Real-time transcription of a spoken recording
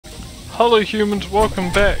Hello humans,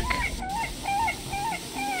 welcome back.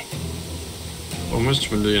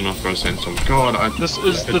 Almost windy enough for a sandstorm. God, This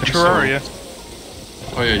is the terraria. So.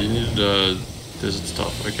 Oh yeah, you needed desert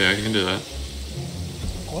stuff. Okay, I can do that.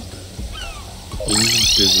 What? You needed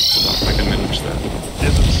desert stuff. I can manage that.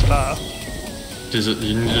 Desert stuff? Desert.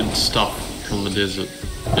 You needed stuff from the desert.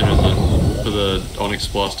 You know, for the Onyx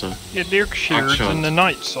Blaster. Yeah, Dirk Shears and the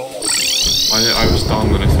Night Soul. I was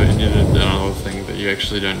dumb when I thought you needed another thing that you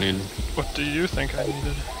actually don't need. What do you think I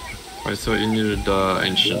needed? I thought you needed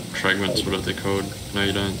ancient fragments, whatever they're called. No,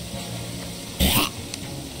 you don't.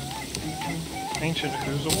 Ancient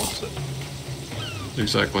who's or what's it?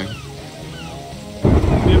 Exactly.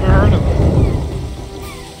 Never heard of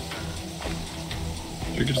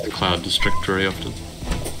it. You get to the Cloud District very often.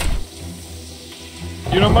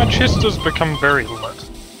 You know, my chest has become very lit.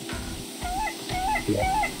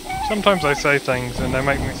 Sometimes I say things and they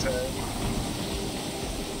make me sad.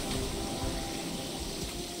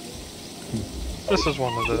 This is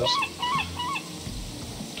one of those.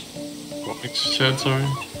 What makes you sad, sorry?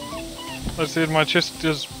 I said my chest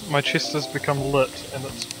has become lit and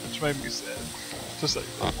it's made me sad. Just like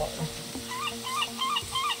that line.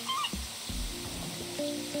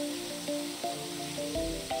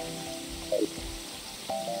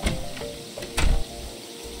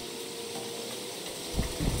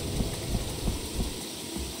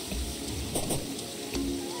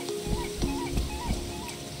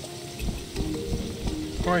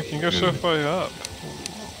 Oh, you can go so far up.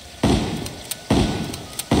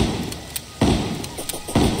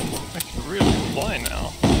 I can really fly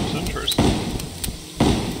now. It's interesting.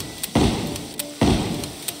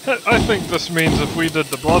 I think this means if we did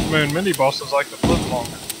the Blood Moon mini bosses, I could live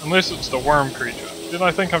longer. Unless it's the worm creature. Then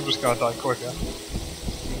I think I'm just gonna die quicker.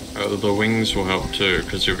 The wings will help too,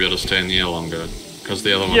 because you'll be able to stay in the air longer. Because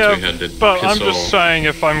the other ones we had did but piss I'm just off. saying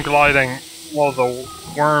if I'm gliding while the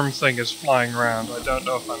worm thing is flying around, I don't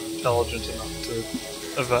know if I'm intelligent enough to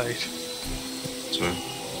evade. So.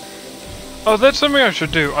 Oh, that's something I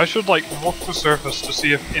should do. I should, like, walk the surface to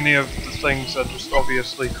see if any of the things are just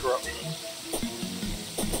obviously corrupted.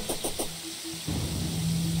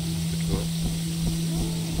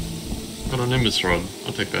 Got a Nimbus Rod.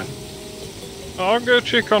 I'll take that. I'll go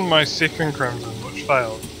check on my second Crimson, which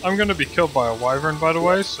failed. I'm gonna be killed by a wyvern, by the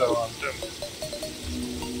way, so I'm doomed.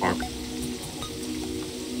 Mark.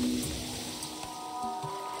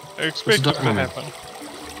 I expect it to happen.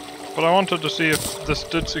 But I wanted to see if this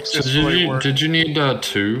did successfully work. Did you need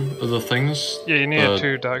two of the things? Yeah, you need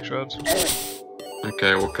 2 dark shards.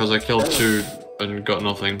 Okay, well, because I killed 2 and got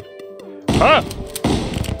nothing. Ah!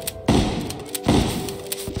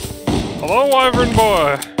 Hello, wyvern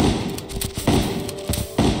boy!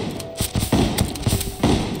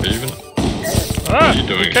 Are you even... Ah! What are you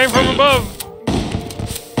doing? He came from above!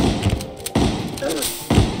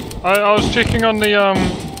 I was checking on the,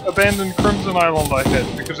 abandoned Crimson Island I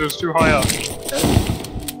hit, because it was too high up.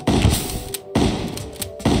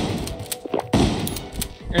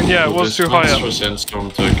 And yeah, it was too high up. For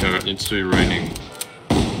sandstorm to occur, it needs to be raining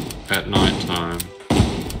at night time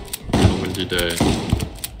on a windy day.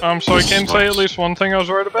 So I can say at least one thing I was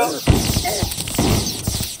right about.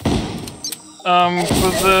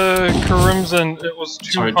 For the Crimson, it was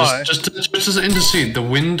too high. Just as an intercede,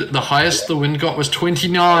 the highest the wind got was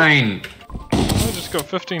 29! I just got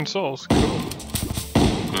 15 souls, cool.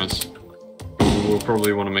 Nice. We'll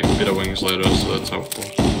probably want to make better wings later, so that's helpful.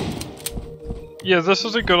 Yeah, this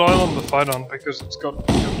is a good island to fight on because it's got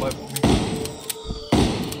good platforming.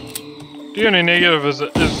 The only negative is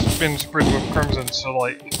it is been spread with Crimson, so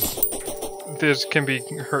like, can be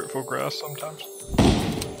hurtful grass sometimes.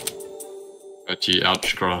 Hearty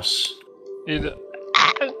ouch grass. Either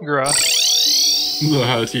grass. The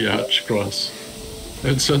hearty ouch grass.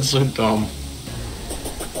 It sounds so dumb.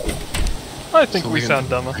 I think we sound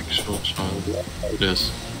dumber.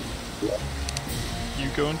 Yes. You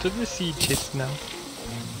go into the seed chest now.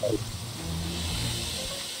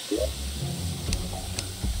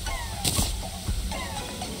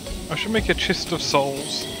 I should make a chest of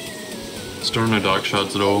souls. Still no dark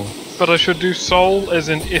shards at all. But I should do soul as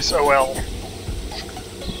in S-O-L.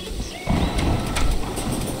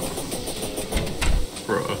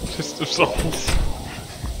 Bruh. Chest of souls.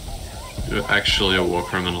 You're actually a war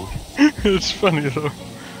criminal. It's funny though.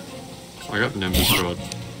 I got Nimbus Rod.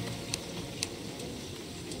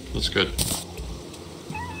 That's good.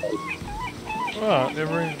 Ah,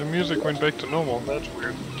 the music went back to normal. That's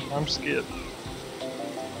weird. I'm scared.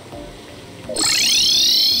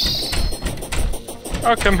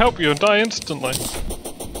 I'll come help you and die instantly.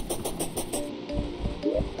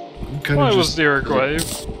 Why was there a grave?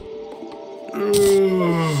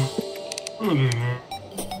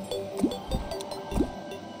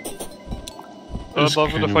 I'd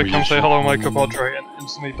love it if I come say hello my compadre and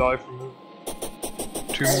instantly die from the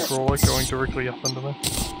tomb crawler going directly up under me.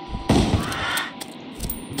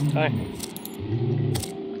 Hey.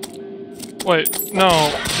 Wait,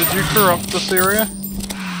 no, did you corrupt this area?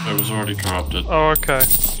 It was already corrupted. Oh, okay.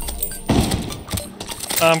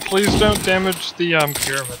 Please don't damage the,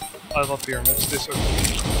 pyramid. I love pyramids, they're so cool.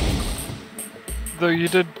 Though you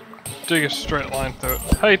did dig a straight line through it.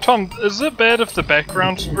 Hey Tom, is it bad if the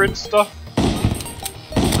background spreads stuff?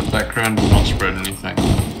 The background will not spread anything.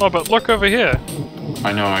 Oh, but look over here.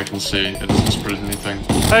 I know, I can see. It doesn't spread anything.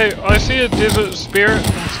 Hey, I see a desert spirit.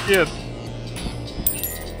 I'm scared.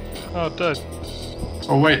 Oh, it did.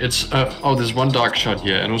 Oh wait, it's, oh, there's one dark shot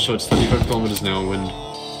here, and also it's 35 kilometers an hour wind.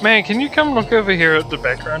 Man, can you come look over here at the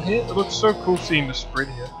background here? It looks so cool seeing the spread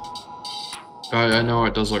here. I know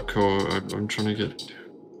it does look cool. I'm trying to get...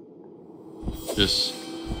 Yes.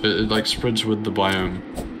 It like spreads with the biome.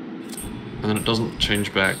 And then it doesn't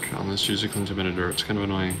change back unless you use a intimidator. It's kind of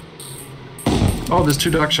annoying. Oh, there's 2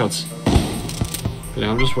 dark shots. But yeah,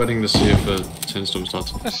 I'm just waiting to see if a sandstorm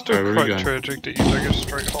starts. That's still quite tragic that you dug a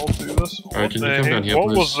straight hole through this. Alright, can you come down here, What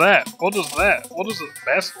please? was that? What is that? What is it?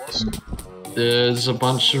 Basilisk? There's a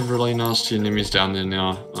bunch of really nasty enemies down there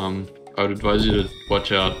now. I would advise you to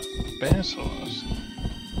watch out. Basilisk?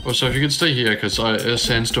 Also, if you could stay here, because a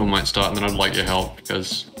sandstorm might start, and then I'd like your help,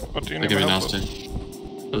 because What do you they need can be my help nasty.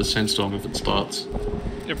 The sandstorm if it starts.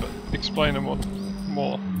 Yeah, but explain them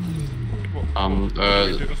more.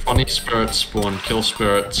 Funny spirits spawn, kill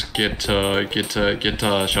spirits, get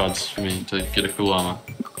shards for me to get a cool armor.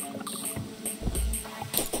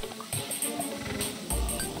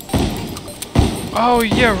 Oh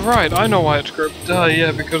yeah, right. I know why it's grouped.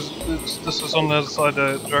 Yeah, because this is on the other side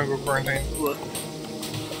of jungle quarantine. Look.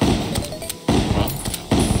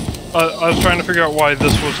 I was trying to figure out why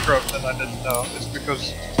this was grouped and I didn't know. It's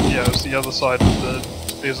because, yeah, it's the other side of the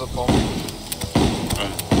desert bombing.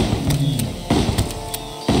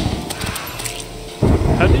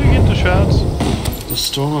 How do you get the shards? The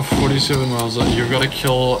storm of 47 miles. You've got to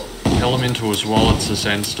kill elementals while it's a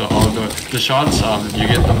sandstorm. Oh no, the shards. You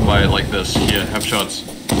get them by like this. Here, have shards.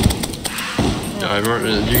 Yeah,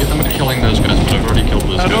 you get them by killing those guys, but I've already killed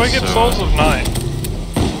those guys. How do I get souls of 9?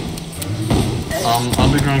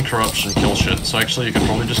 Underground corruption kill shit. So actually, you could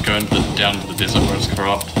probably just go down to the desert where it's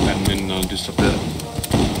corrupt, and then do stuff there.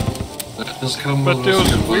 Just come. But there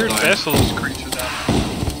was a weird basilisk creature down there.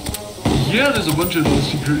 Yeah, there's a bunch of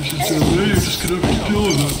nasty creatures down there. You're just gonna have to deal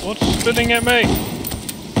with them. What's spitting at me?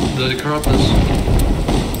 The corruptors.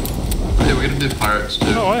 Yeah, we're gonna do pirates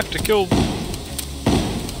too. Oh, I have to kill.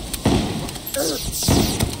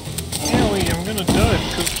 Owie, I'm gonna die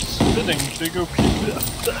because it's spitting. They go peek.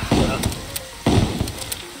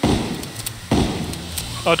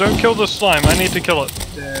 Oh, don't kill the slime. I need to kill it.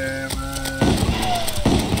 Damn it.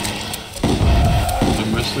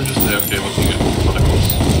 I'm mostly just AFK looking at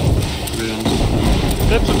particles. To be honest.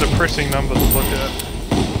 That's a depressing number to look at.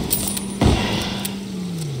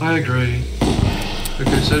 I agree.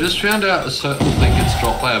 Okay, so I just found out a certain thing gets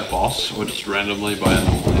dropped by a boss or just randomly by a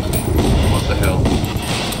normal enemy. What the hell?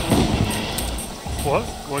 What?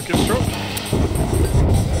 What gets dropped?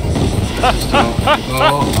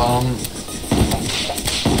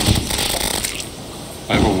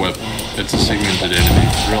 I have a whip. It's a segmented enemy.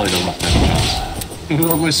 It really doesn't stand a chance.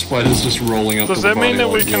 All my spiders just rolling up. Does that mean that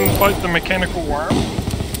we can fight the mechanical worm?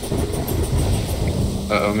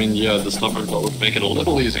 I mean, yeah, the stuff I've got would make it a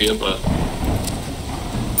little easier, but...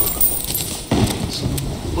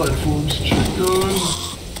 Platforms should go...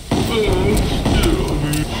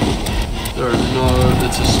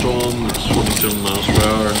 it's a storm, it's 42 miles per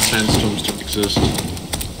hour, and sandstorms don't exist.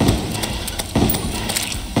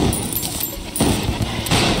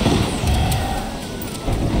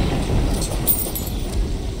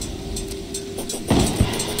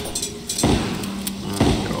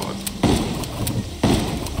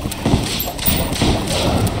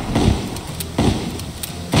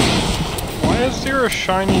 Is there a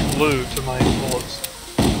shiny blue to my bullets?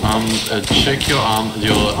 Check your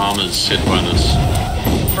armor's set bonus.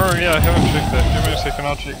 Oh yeah, I haven't checked that. Give me a second,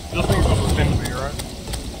 I'll check. This thing's got the pin to be, right?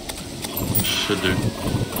 Should do.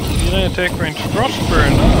 Melee attack range.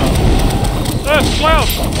 Frostburn, no. That's cloud!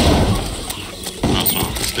 No, it's not.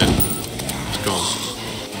 It's dead. It's gone.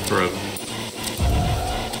 Forever.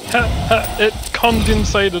 Ha ha, it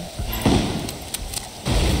condensated.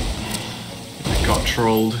 It got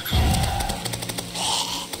trolled.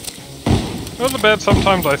 Not the bad,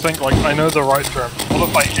 sometimes I think, like, I know the right term. What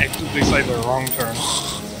if I actively say the wrong term?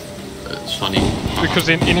 It's funny. Because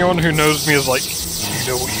then anyone who knows me is like, you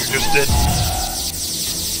know what you just did?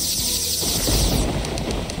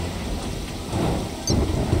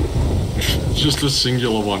 just a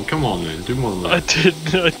singular one. Come on, man. Do more than that. I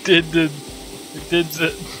did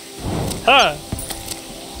it. Ha!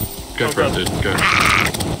 Go for it, dude. Go.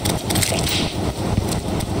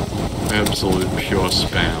 Absolute pure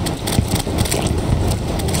spam.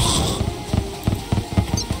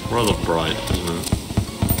 Rather bright, isn't it?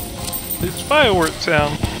 It's firework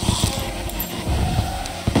sound.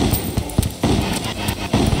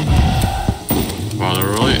 Wow, it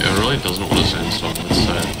really doesn't want a sandstorm, let's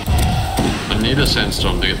say. I need a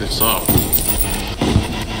sandstorm to get this up.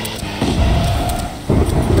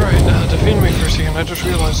 Right, defend me for a second. I just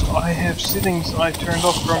realized I have settings I turned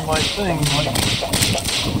off from my thing. Like,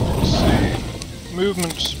 let's see,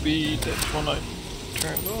 movement speed. That's one I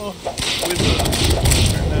turned off. Weather,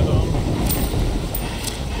 turn that on.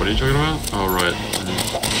 What are you talking about? Oh, right.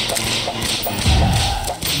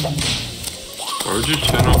 Why would you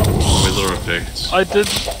turn off weather effects? I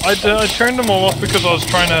turned them all off because I was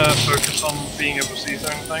trying to focus on being able to see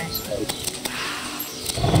certain things.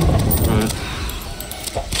 Right.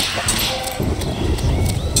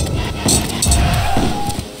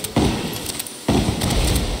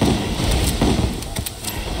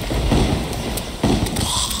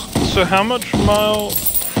 So how much mile?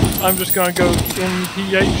 I'm just gonna go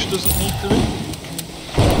MPH. Does it need to be?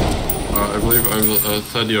 I believe over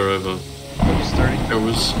 30 or over. It was 30.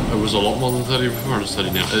 It was a lot more than 30 before. It's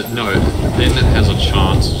 30 now. No, then it has a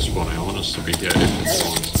chance of spawning. I want us to be here if it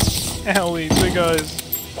spawns. Owie, big eyes.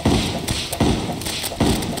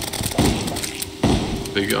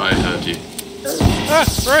 Big eye hurt you. Ah,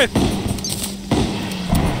 right.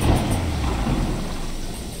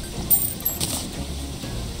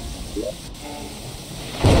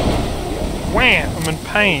 Wham! I'm in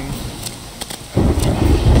pain.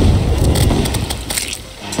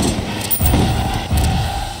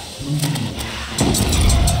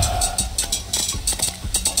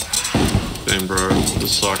 Damn, bro,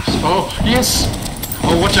 this sucks. Oh, yes!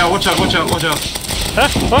 Oh, watch out, watch out, watch out, watch out!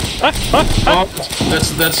 Oh,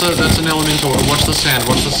 that's an elemental. Watch the sand,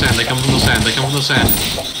 watch the sand. They come from the sand, they come from the sand.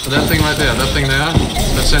 That thing right there, that thing there.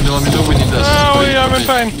 That sand elemental, we need this. Oh, yeah, I'm in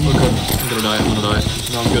pain. Oh god, I'm gonna die, I'm gonna die.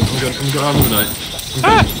 No, I'm good, I'm good, I'm good, I'm gonna die.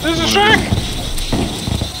 Ah, there's a shark!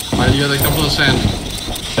 Yeah, they come from the sand.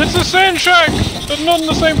 It's a sand shark, but not in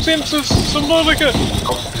the same sense as Symbolica.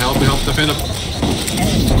 Oh, help me, help, defend him.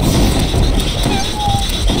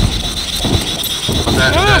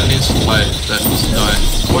 Oh, that needs to die, that needs to die.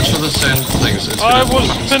 Watch for the sand things. It's I was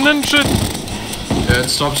peninsured. Yeah, it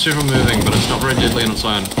stops you from moving, but it's not very deadly on its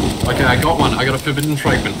own. Okay, I got one. I got a forbidden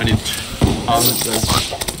fragment. I need...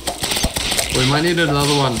 we might need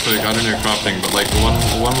another one for, I don't know, crafting, but like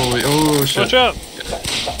one will be... Oh, shit. Watch out.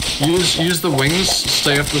 Use the wings,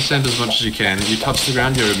 stay off the sand as much as you can. You touch the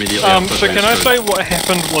ground, you're immediately off the so can I say what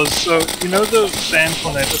happened was, so, you know the sand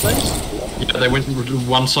tornado things? Yeah, they went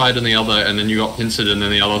one side and the other, and then you got pincered, and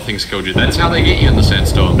then the other things killed you. That's how they get you in the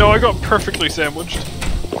sandstorm. No, I got perfectly sandwiched.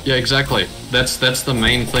 Yeah, exactly. That's the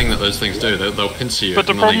main thing that those things do. They'll pincer you. But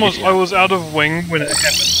the problem was, I was out of wing when it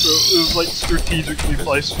happened, so it was like strategically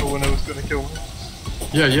placed for when it was gonna kill me.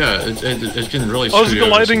 Yeah, it can really I was screw you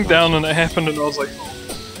over gliding sometimes. down and it happened and I was like...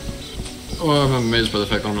 Oh, I'm amazed by the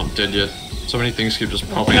fact I'm not dead yet. So many things keep just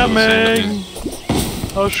popping out of the sand at me.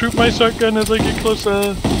 I'll shoot my shotgun as I get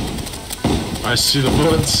closer. I see the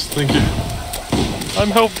bullets, thank you. I'm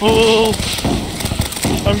helpful.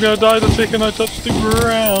 I'm gonna die the second I touch the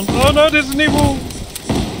ground. Oh no, there's an evil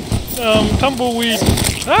tumbleweed.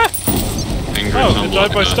 Ah! Angry Oh, it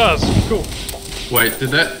died by stars. Cool. Wait, did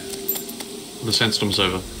that... The sandstorm's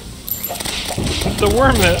over. The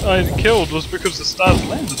worm that I killed was because the stars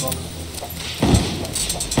landed on it.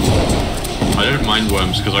 I don't mind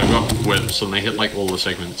worms because I've got webs and they hit like all the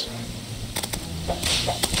segments.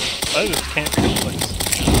 I just can't kill things.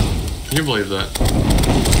 Can you believe that?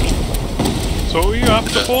 So what were you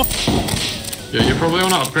after for? Yeah, you probably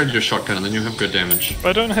want to upgrade your shotgun and then you'll have good damage.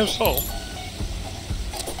 I don't have soul.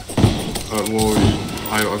 Well,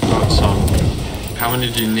 I've got some. How many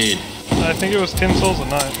do you need? I think it was 10 souls a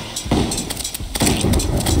night.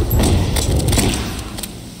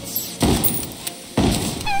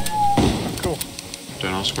 Cool.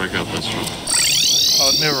 Don't ask where I got this from.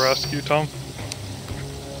 I'd never ask you, Tom.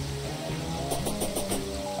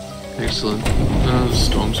 Excellent. The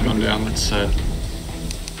storm's gone down, that's sad.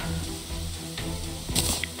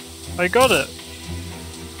 I got it.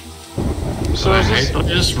 So I is hate this, that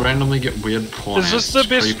you just randomly get weird porn. Is this the It's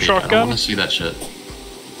best creepy. I shotgun? don't want to see that shit.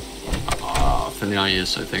 For now,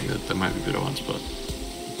 yes, I think that there might be better ones, but...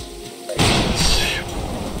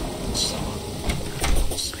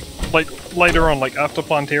 like later on, like after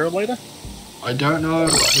Plantera later? I don't know.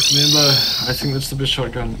 Remember, I think that's the best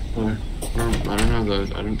shotgun. No, I don't know though.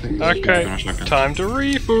 I don't think that's Okay, a shotgun. time to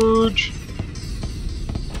reforge.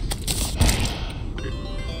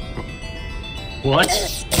 What?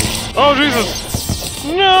 Oh Jesus!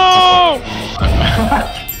 No!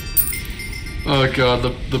 Oh god,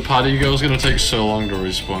 the party girl's gonna take so long to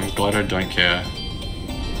respawn. Glad I don't care.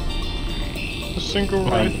 A single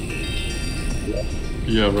raid.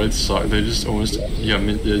 Yeah, raids suck. They just almost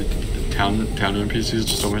the town NPCs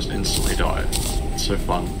just almost instantly die. It's so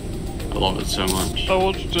fun. I love it so much. I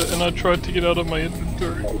watched it and I tried to get out of my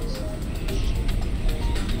inventory.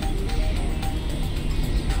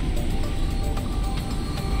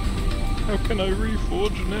 How can I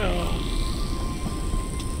reforge now?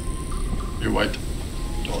 You wait.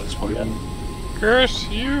 Oh, it's waiting. Curse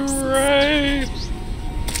you, right?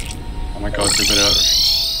 Oh my god, dip it out.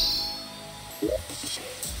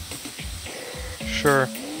 Sure.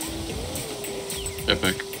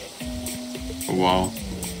 Epic. Oh, wow.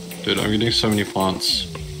 Dude, I'm getting so many plants.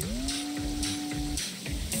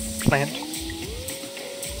 Plant.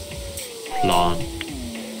 Plant.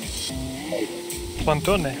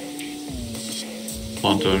 Plantone.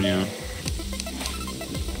 Plantonia.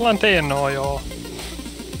 Plantainoio.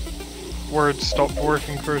 Words stopped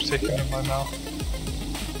working for a second in my mouth.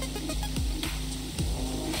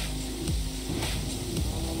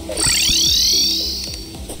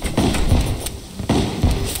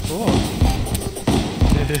 Oh.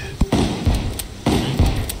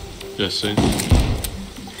 Yes, see?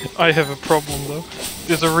 I have a problem though.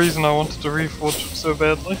 There's a reason I wanted to reforge it so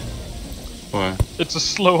badly. Why? It's a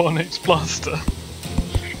slow on its blaster.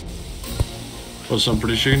 Well, so I'm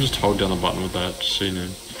pretty sure you can just hold down the button with that, just so you know.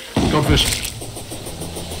 Codfish!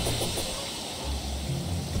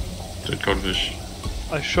 Dead codfish.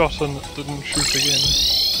 I shot and it didn't shoot again.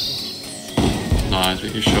 No, I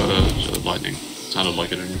think you shot lightning. Sounded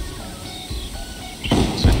like it anyway.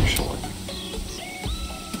 Said you shot lightning.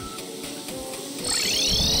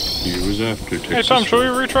 You was after Texas. Hey Tom, shall we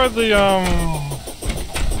retry the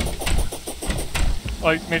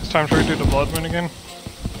like next time shall we do the blood moon again?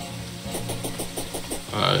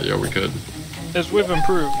 Yeah, we could. As we've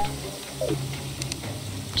improved.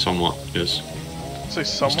 Somewhat, yes. Say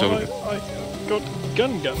somewhat, I got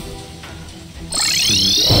gun.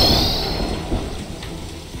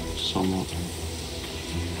 Somewhat.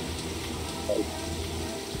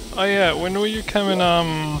 Oh yeah, when will you come and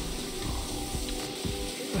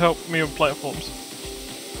help me with platforms?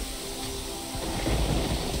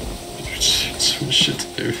 Some shit to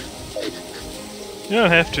do. You don't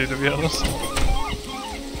have to be honest.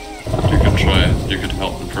 You could try it. You could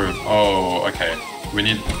help improve. Oh, okay. We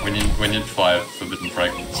need 5 forbidden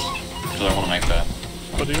fragments. Because I want to make that.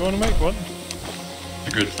 What do you want to make? What?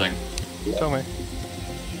 A good thing. Tell me.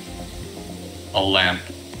 A lamp.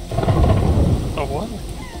 A what?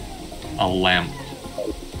 A lamp.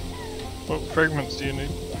 What fragments do you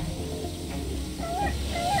need?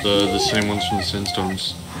 The same ones from the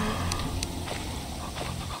sandstorms.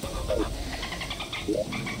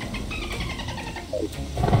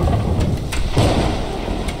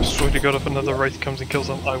 I swear to God, if another wraith comes and kills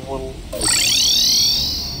them, I will.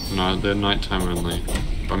 No, they're nighttime only.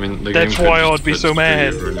 I mean, the That's game why could I just would be fit so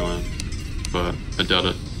mad. through anyway, but I doubt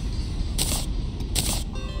it.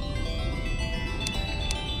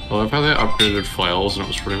 Well, I've had they upgraded flails and it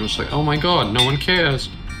was pretty much like, oh my god, no one cares.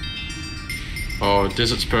 Oh,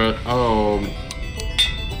 Desert Spirit. Oh,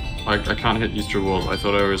 I can't hit you through walls. I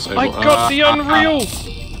thought I was able. I got the Unreal!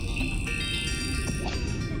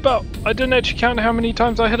 But I didn't actually count how many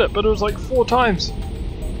times I hit it, but it was like 4 times.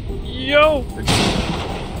 Yo!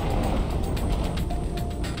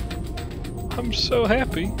 I'm so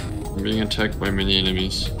happy. I'm being attacked by many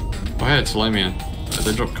enemies. Oh hey, it's Lamian.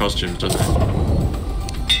 They drop costumes, don't they?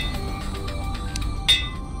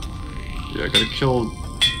 Yeah, I gotta kill...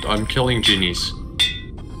 I'm killing genies.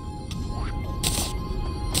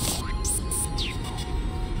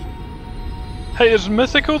 Hey, is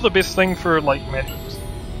mythical the best thing for, like, magics?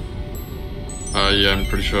 Yeah, I'm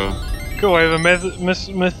pretty sure. Cool, I have a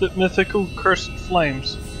mythical cursed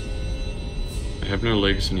flames. I have no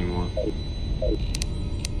legs anymore.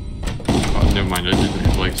 Oh, never mind, I didn't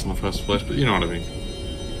have legs in the first place, but you know what I mean.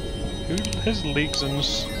 Who has legs in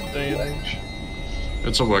this day and age?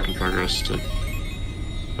 It's a work in progress, too.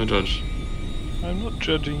 No judge. I'm not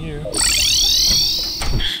judging you.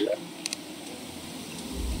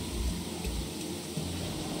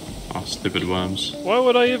 Oh, stupid worms. Why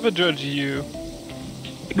would I ever judge you?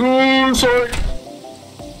 No, I'm sorry!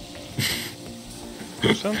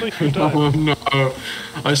 Sounds like you died. Oh no.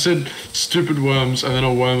 I said stupid worms and then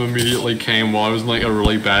a worm immediately came while I was in like a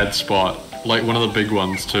really bad spot. Like one of the big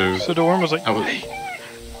ones too. So the worm was like, That was- hey,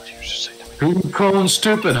 what did you just say to me? Who you calling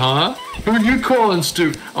stupid, huh? Who you calling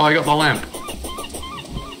stupid? Oh, I got the lamp.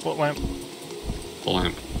 What lamp? The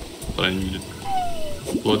lamp that I needed.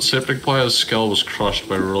 Lord Septic Player's skull was crushed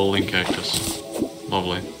by rolling cactus.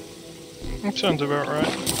 Lovely. That sounds about right.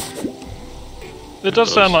 It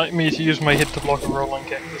does sound like me to use my hit to block a rolling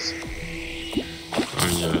cactus. Oh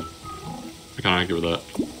yeah. I can't argue with that.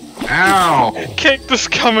 Ow! Cactus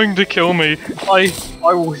coming to kill me. I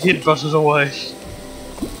will headbutt it away.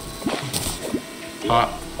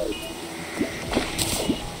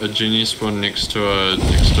 A genie spawned next to a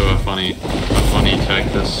funny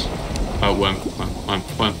cactus. Worm.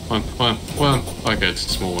 Okay, it's a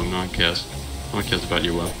small one, no one cares. No one cares about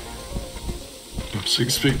your worm. I was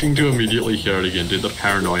expecting to immediately hear it again, dude. The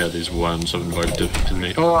paranoia these worms have invoked in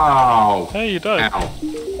me. Oh! Hey, you died. Ow.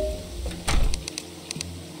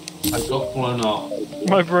 I got blown up.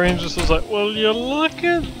 My brain just was like, well, you look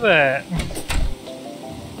at that.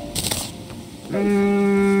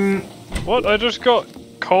 What? I just got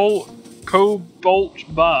cobalt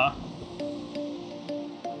bar.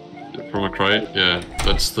 From a crate? Yeah,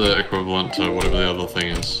 that's the equivalent to whatever the other thing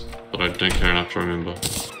is, that I don't care enough to remember.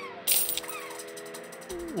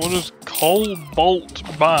 What is cobalt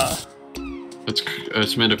bar?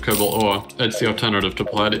 It's made of cobalt ore. It's the alternative to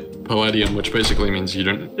palladium, which basically means you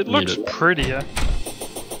don't It looks need it. prettier.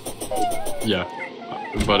 Yeah,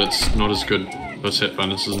 but it's not as good for set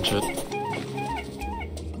bonuses and shit.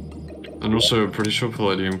 And also, I'm pretty sure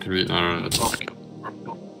palladium can be... No, it's not.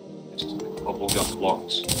 Bubblegum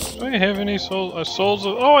blocks. Do I have any souls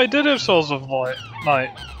of... Oh, I did have souls of light.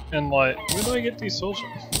 Night. And light. Where do I get these souls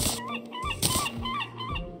from?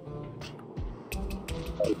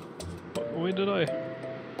 Where did I...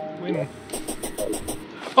 When?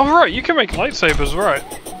 Oh right, you can make lightsabers, right.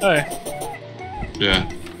 Hey. Yeah.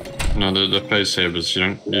 No, the phase sabers, you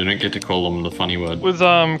don't get to call them the funny word. With,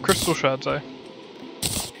 crystal shards, eh?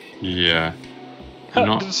 Yeah.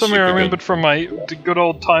 Did something I remembered from the good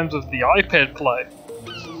old times of the iPad play.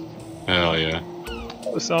 Hell yeah.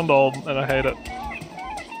 They sound old, and I hate it.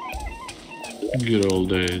 Good old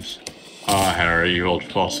days. Ah, Harry, you old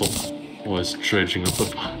fossil. Always dredging up the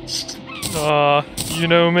past. You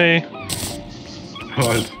know me.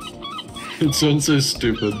 God. It sounds so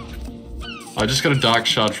stupid. I just got a dark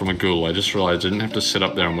shard from a ghoul. I just realized I didn't have to sit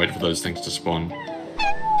up there and wait for those things to spawn.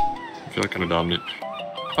 I feel like I kind of done it.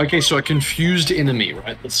 Okay, so a confused enemy,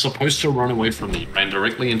 right, that's supposed to run away from me, ran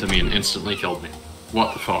directly into me and instantly killed me.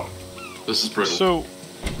 What the fuck? This is brutal. So,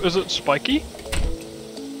 is it spiky?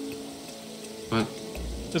 What?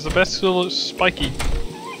 Is the best skill spiky?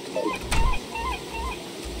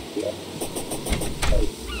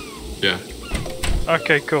 Yeah.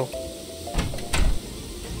 Okay, cool.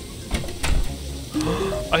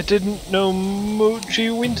 I didn't know Mochi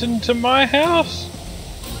went into my house.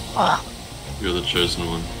 You're the chosen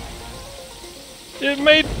one. It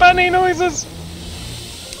made funny noises.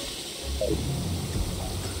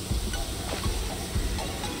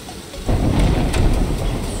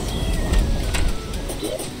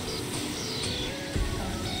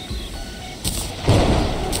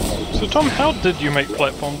 So Tom, how did you make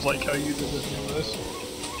platforms like how you did it in this?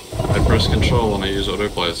 I press control and I use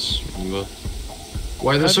autoplays, remember?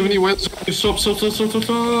 Why there's so many ways? Stop.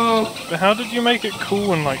 But how did you make it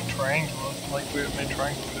cool and like triangular? Like we made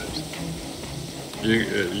triangle shapes?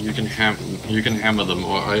 You can hammer them,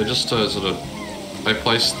 or I just I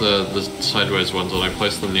placed the sideways ones and I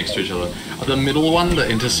placed them next to each other. The middle one, the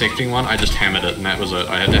intersecting one, I just hammered it and that was it.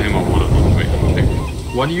 I had to hammer one of them. Wait.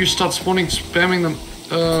 Why do you start spamming them?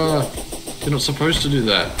 You're not supposed to do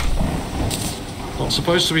that. Not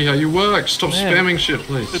supposed to be how you work. Stop spamming shit,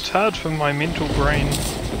 please. It's hard for my mental brain.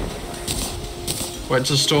 Wait, it's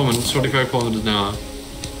a storm and it's 45 kilometers an hour.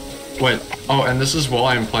 Wait, oh, and this is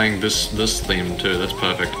why I'm playing this theme too. That's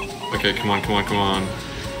perfect. Okay, come on.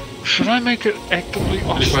 Should I make it actively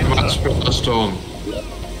off? A storm.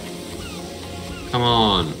 Come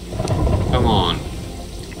on.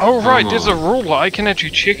 Oh right, there's a ruler. I can actually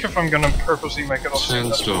check if I'm gonna purposely make it off.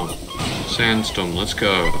 Sandstorm. Let's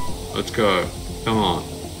go. Come on.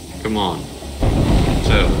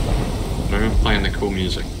 So, I'm playing the cool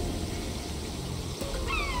music.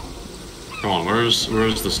 Come on, where is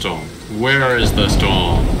the storm? Where is the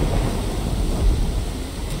storm?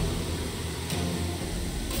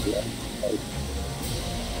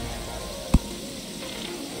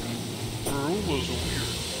 Rulers are weird.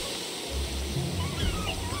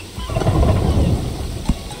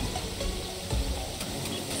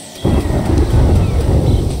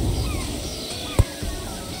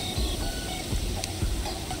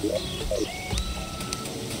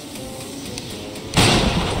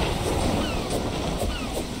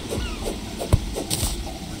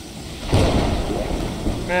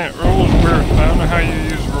 Man, rules weird. I don't know how you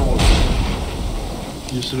use rules.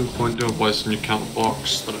 You sort of point to a place in your count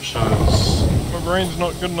box that it shows. My brain's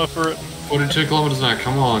not good enough for it. 42 kilometers now,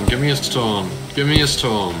 come on, give me a storm. Give me a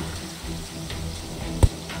storm.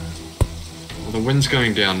 Oh, the wind's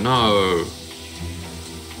going down, no.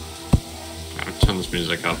 I'll turn this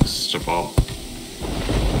music up, this is a bop.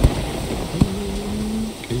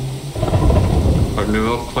 I've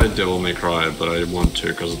never played Devil May Cry, but I want to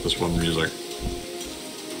because of this one music.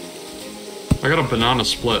 I got a banana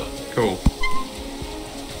split, cool.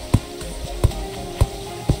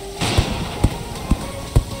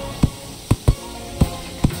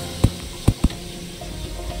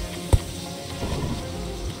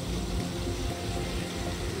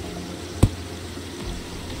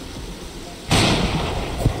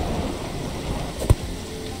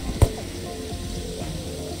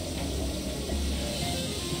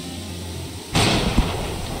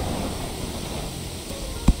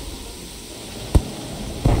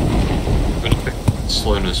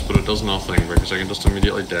 Slowness, but it does nothing because I can just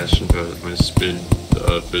immediately dash into it at my speed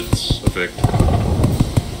bits effect.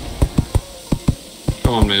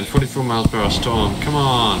 Come on, man, 44 miles per hour storm, come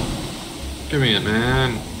on! Give me it,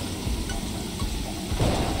 man!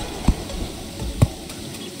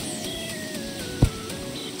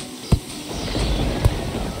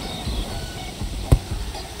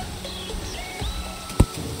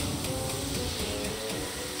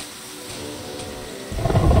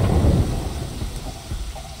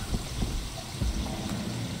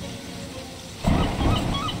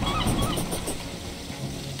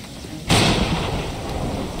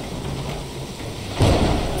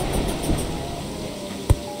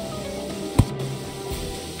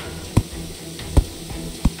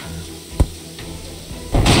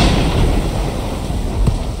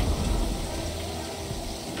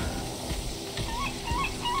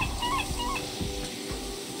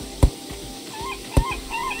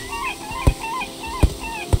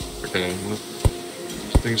 Okay,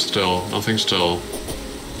 nothing still, nothing still.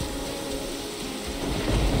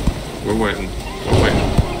 We're waiting, we're waiting.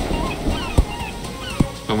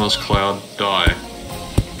 Almost cloud, die.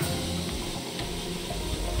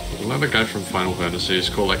 Another guy from Final Fantasy, he's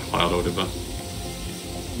called like Cloud or whatever.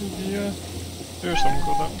 Yeah, there's someone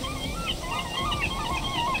called that.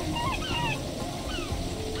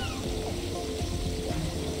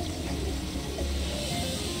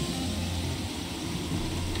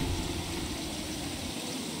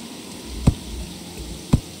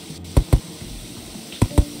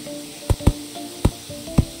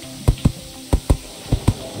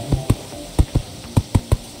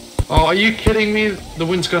 Oh, are you kidding me? The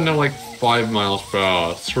wind's gone to like 5 miles per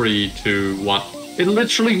hour. 3, 2, 1. It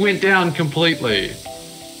literally went down completely.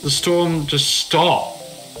 The storm just stopped.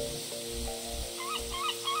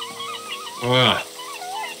 Ugh.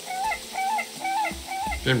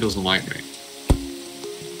 Game doesn't like me.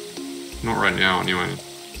 Not right now, anyway.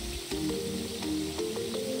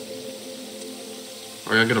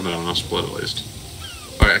 Oh, I gotta get a banana split at least.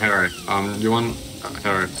 Alright, Harry. You want...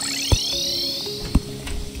 Harry.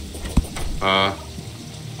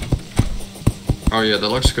 Oh yeah, that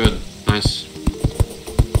looks good. Nice.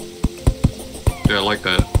 Yeah, I like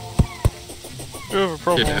that. You have a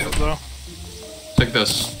problem Yeah. with it though. Take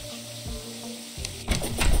this.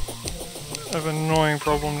 I have an annoying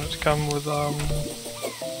problem that's come with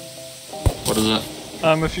What is it?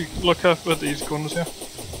 if you look up at these corners here.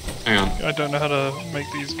 Hang on. I don't know how to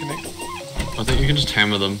make these connect. I think you can just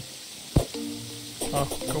hammer them. Oh,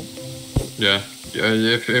 cool. Yeah. Yeah,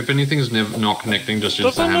 if anything's not connecting, just use the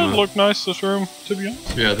Doesn't hammer. it look nice, this room, to be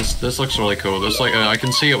honest? Yeah, this looks really cool. There's like I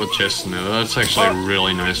can see it with chests in there. That's actually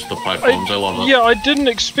really nice with the platforms. I love it. Yeah, I didn't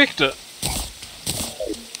expect it.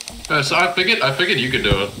 So I figured you could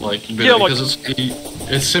do it. Like, Yeah, like- because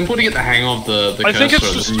it's simple to get the hang of the I think it's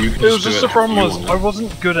cursor, just, and you can it was do just the how problem you was, want I it.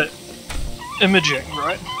 wasn't good at imaging,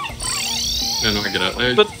 right? Yeah, no, I get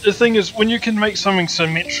it. But the thing is, when you can make something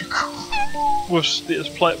symmetrical with these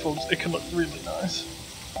platforms, it can look really nice.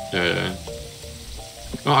 Yeah.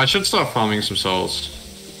 Oh, I should start farming some souls.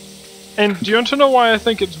 And do you want to know why I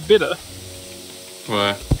think it's better?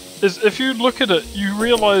 Where? Is if you look at it, you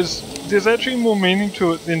realise there's actually more meaning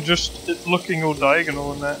to it than just it looking all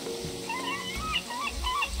diagonal and that.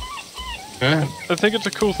 Yeah. I think it's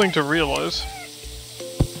a cool thing to realise.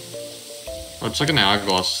 Well, it's like an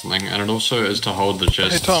hourglass thing, and it also is to hold the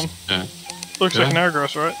chest. Hey Tom. Yeah. Looks Yeah? like an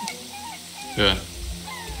hourglass, right? Yeah.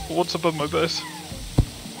 What's above my base?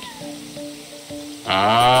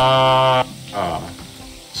 Ah.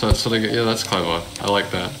 So that's sort of, yeah, that's clever. I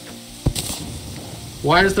like that.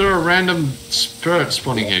 Why is there a random spirit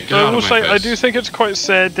spawning here? Get I out will of my say, face. I do think it's quite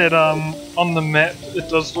sad that on the map it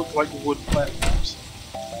does look like wood platforms.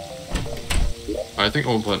 I think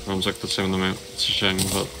all platforms look the same on the map. It's a shame,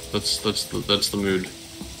 but that's the mood.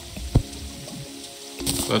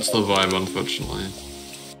 That's the vibe, unfortunately.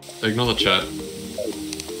 Ignore the chat.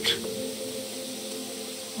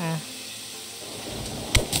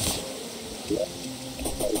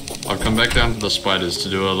 I'll come back down to the spiders to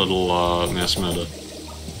do a little mass murder.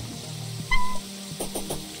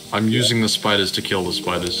 I'm using the spiders to kill the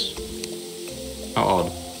spiders. How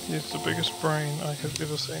odd. He's the biggest brain I have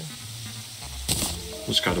ever seen.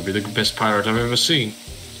 It's gotta be the best pirate I've ever seen.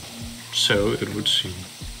 So it would seem.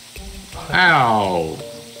 Ow!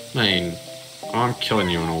 Man, I'm killing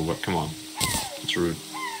you and all, but come on. It's rude.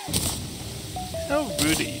 How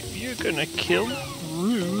rude are you? You're gonna kill?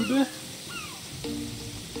 Rude.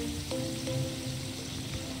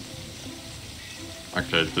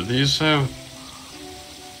 Okay, did these have...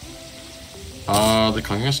 the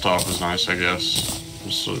clinging staff was nice, I guess.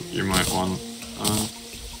 So you might want...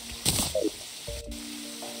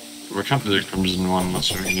 we can't do the crimson one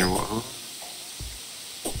unless we knew what...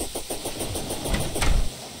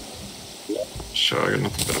 Sure, I got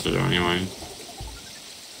nothing better to do anyway.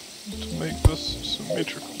 To make this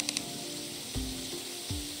symmetrical.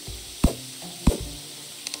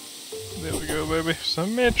 There we go, baby.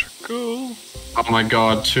 Symmetrical. Oh my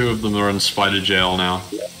god, 2 of them are in spider jail now.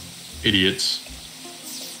 Idiots.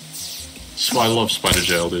 I love spider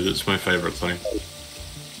jail, dude. It's my favorite thing.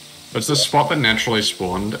 It's the spot that naturally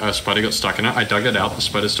spawned. A spider got stuck in it. I dug it out. The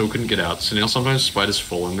spider still couldn't get out. So now sometimes spiders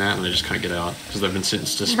fall in that and they just can't get out because they've been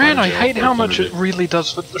sentenced to spider Man, I jail hate for how much it eternity. really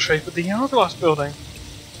does fit the shape of the hourglass building.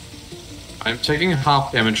 I'm taking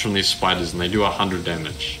half damage from these spiders and they do 100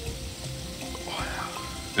 damage.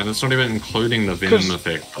 And that's not even including the venom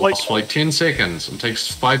effect. like- For like 10 seconds. It takes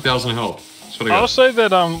 5,000 health. That's what I I'll got. say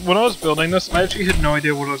that when I was building this, I actually had no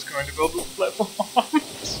idea what I was going to build with the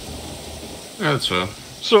platforms. Yeah, that's fair.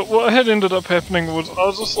 So what had ended up happening was I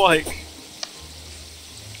was just like,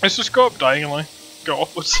 let's just go up diagonally, go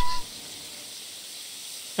upwards.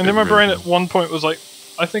 And then my brain at one point was like,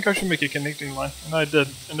 I think I should make a connecting line, and I did.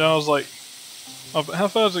 And then I was like, oh, but how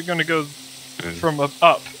far is it going to go from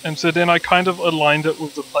up? And so then I kind of aligned it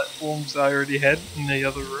with the platforms I already had in the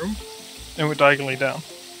other room, and went diagonally down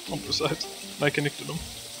on the sides. And I connected them.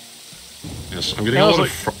 Yes, I'm getting I a was lot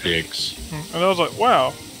like- of fried eggs. And I was like,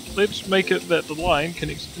 wow, let's make it that the line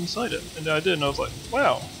connects inside it. And I did, and I was like,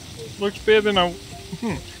 wow, looks better than I...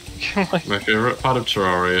 like, My favorite part of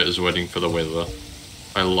Terraria is waiting for the weather.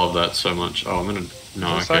 I love that so much. Oh, I'm gonna...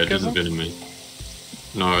 No, Is that okay, it doesn't sarcasm? fit in me.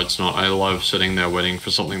 No, it's not. I love sitting there waiting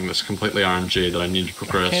for something that's completely RNG that I need to I can't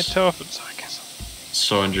progress. tell if it's sarcasm. It's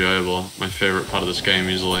so enjoyable. My favorite part of this game,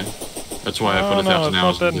 easily. That's why I put Oh, no, 1,000 it's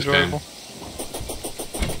hours not in that this enjoyable. game.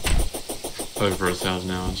 Over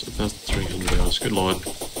 1,000 hours. 1,300 hours. Good lord.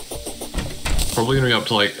 Probably gonna be up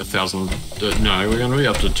to like 1,000... no, we're gonna be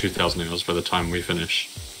up to 2,000 hours by the time we finish.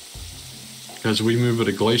 Because we move at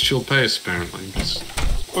a glacial pace, apparently. 'cause-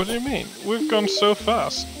 What do you mean? We've gone so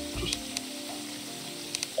fast.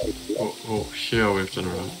 Oh, here we've done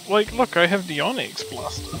it. Like, look, I have the Onyx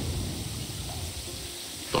blaster.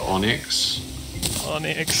 The Onyx.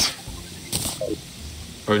 Onyx.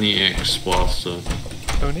 Onyx blaster.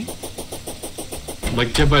 Oni?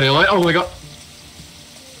 Like, yeah, buddy, like, oh my god.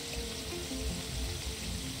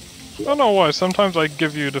 I don't know why, sometimes I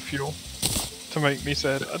give you the fuel to make me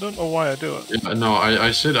sad. I don't know why I do it. Yeah, no,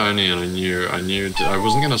 I said Oni and I knew, I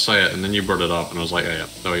wasn't gonna say it, and then you brought it up, and I was like, oh yeah,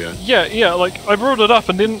 there we go. Yeah, like, I brought it up,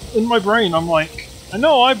 and then in my brain I'm like, I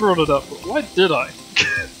know I brought it up, but why did I?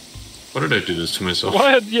 Why did I do this to myself?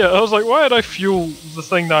 I was like, why did I fuel the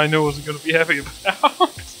thing that I knew I wasn't going to be happy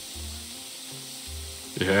about?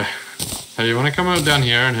 Yeah. Hey, you wanna come out down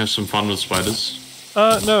here and have some fun with spiders?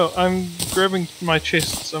 No, I'm grabbing my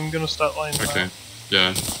chest, so I'm gonna start lying down. Okay.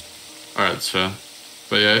 Yeah. Alright, that's fair.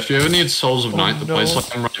 But yeah, if you ever need Souls of Night, the place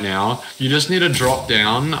I'm right now, you just need to drop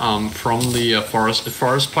down from the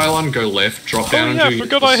forest pylon, go left, drop down Oh yeah, I into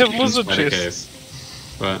forgot the I have second lizard spider chests.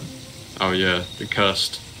 cave. But, oh yeah, the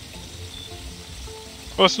cursed.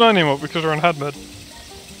 Well, it's not anymore because we're in hard mode.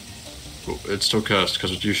 Well, it's still cursed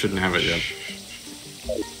because you shouldn't have it yet.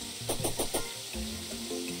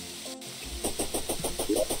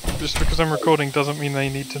 Just because I'm recording doesn't mean they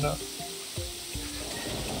need to know.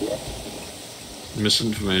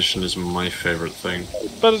 Misinformation is my favorite thing.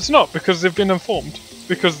 But it's not, because they've been informed.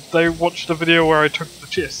 Because they watched a video where I took the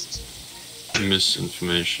chests.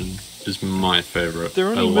 Misinformation is my favorite. They're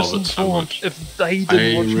I only love it so misinformed much. if they I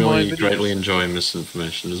didn't watch my really videos. greatly enjoy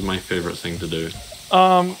misinformation. It's my favorite thing to do.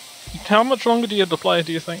 How much longer do you have to play,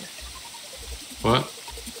 do you think? What?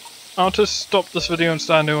 I'll just stop this video and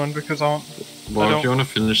start a new one because I want... Well, if you want to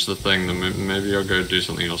finish the thing, then maybe I'll go do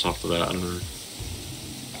something else after that, I don't know.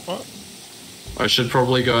 What? I should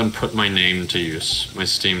probably go and put my name to use. My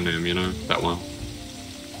Steam name, you know? That one.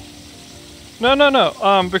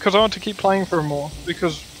 No, because I want to keep playing for more,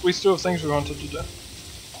 because we still have things we wanted to do.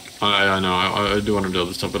 I know, I do want to do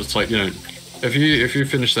other stuff, but it's like, you know, if you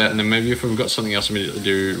finish that, and then maybe if we've got something else immediately to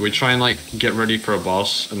do, we try and like get ready for a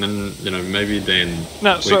boss, and then, you know, maybe then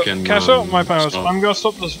we can I start my powers? I'm going to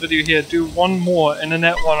stop this video here, do one more, and in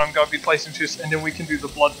that one I'm going to be placing two, and then we can do the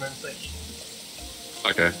Blood Moon thing.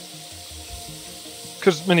 Okay.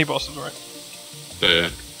 Because mini bosses, right? Yeah.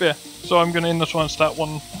 Yeah, so I'm going to end this one and start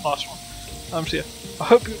one last one. So yeah, I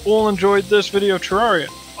hope you all enjoyed this video of Terraria.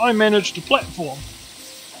 I managed to platform.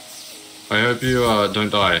 I hope you don't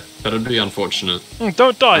die. That'd be unfortunate.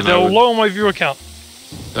 Don't die, they'll lower my viewer count.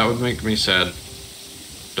 That would make me sad.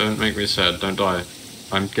 Don't make me sad, don't die.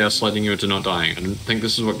 I'm gaslighting you into not dying. I don't think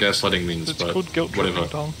this is what gaslighting means, It's but called guilt whatever.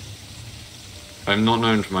 tripping, Tom. I'm not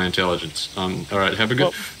known for my intelligence. Alright, have a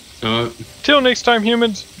good... Till next time,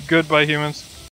 humans. Goodbye, humans.